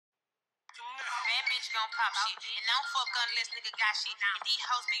gon' pop shit. And don't fuck unless nigga got shit. And these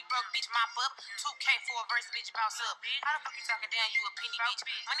hoes be broke, bitch, mop up. 2K for a verse, bitch, bounce up. How the fuck you talking down, you a penny, bitch?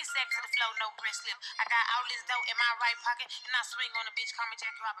 Money sack to the flow, no breast slip. I got all this dough in my right pocket, and I swing on a bitch, call me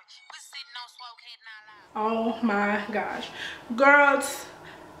Jack Robert. We sitting on swole head, not live. Oh my gosh. Girls,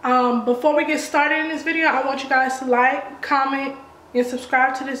 before we get started in this video, I want you guys to like, comment, and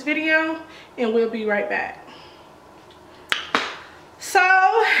subscribe to this video, and we'll be right back. So,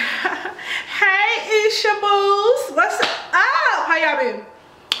 hey, it's your boos. What's up? How y'all been?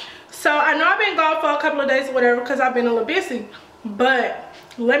 So, I know I've been gone for a couple of days or whatever because I've been a little busy. But,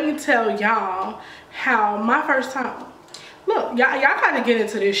 let me tell y'all how my first time. Look, y'all gotta get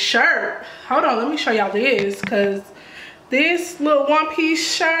into this shirt. Hold on, let me show y'all this. Because this little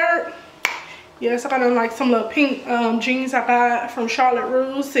one-piece shirt. Yes, I got on like some little pink jeans I got from Charlotte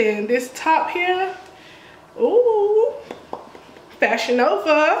Russe. And this top here. Ooh. Fashion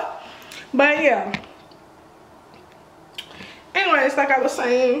Nova. But yeah, anyways, like I was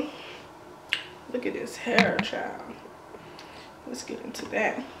saying, look at this hair, child. Let's get into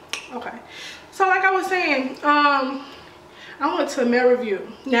that. Okay, so like I was saying, I went to a male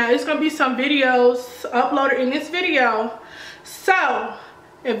review. Now it's gonna be some videos uploaded in this video, so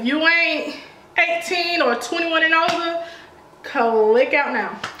if you ain't 18 or 21 and older, click out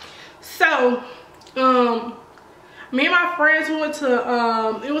now. So me and my friends went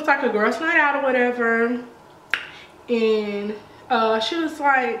to, it was like a girls' night out or whatever. And she was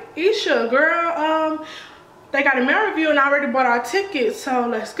like, Isha, girl, they got a male review and I already bought our tickets, so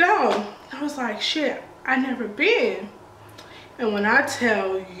let's go. I was like, shit, I never been. And when I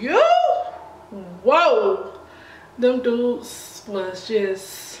tell you, whoa, them dudes was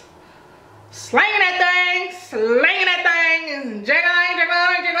just slanging that thing, and jiggling,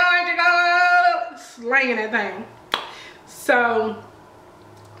 slanging that thing. So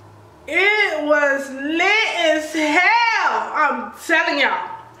it was lit as hell. I'm telling y'all,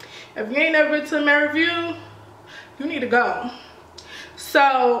 if you ain't never been to a male review, you need to go.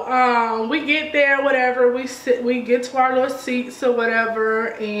 So we get there, whatever, we get to our little seats or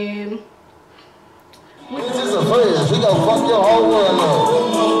whatever, and it's just a friend. She gonna fuck your whole world up.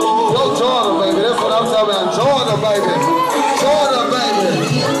 Go Jordan, baby. That's what I'm talking about. Jordan, baby. Jordan, baby.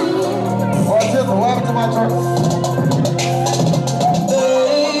 What happened to my church?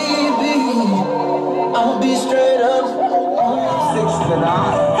 I'ma be straight up. 6 to 9.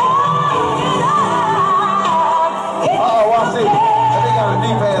 Watch this. That nigga got a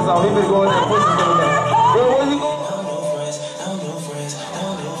deep ass on. He been going there pushing to the back. Girl, where you going?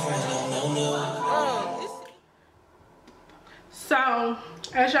 so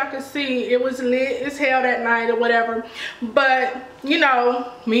as y'all can see, it was lit as hell that night or whatever. But you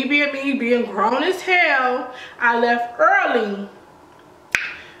know, me being grown as hell, I left early.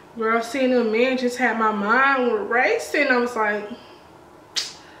 Girl, seeing the men just had my mind racing. I was like,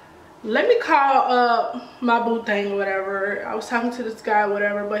 let me call up my boo thing or whatever. I was talking to this guy or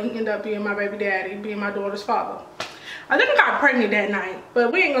whatever, but he ended up being my baby daddy, being my daughter's father. I think I got pregnant that night,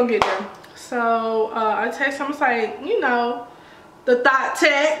 but we ain't gonna get there. So I text him, I was like, you know, the thought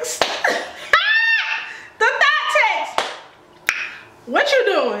text. The thought text. What you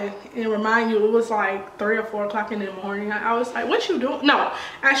doing? And remind you, it was like 3 or 4 o'clock in the morning. I was like, what you doing? No,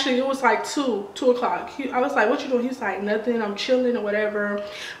 actually it was like 2 o'clock. I was like, what you doing? He's like, nothing, I'm chilling or whatever.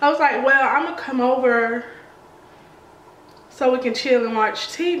 I was like, well, I'm gonna come over so we can chill and watch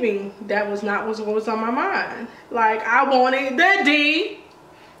TV. That was not what was on my mind. Like, I wanted the D,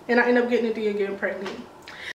 and I ended up getting the D and getting pregnant.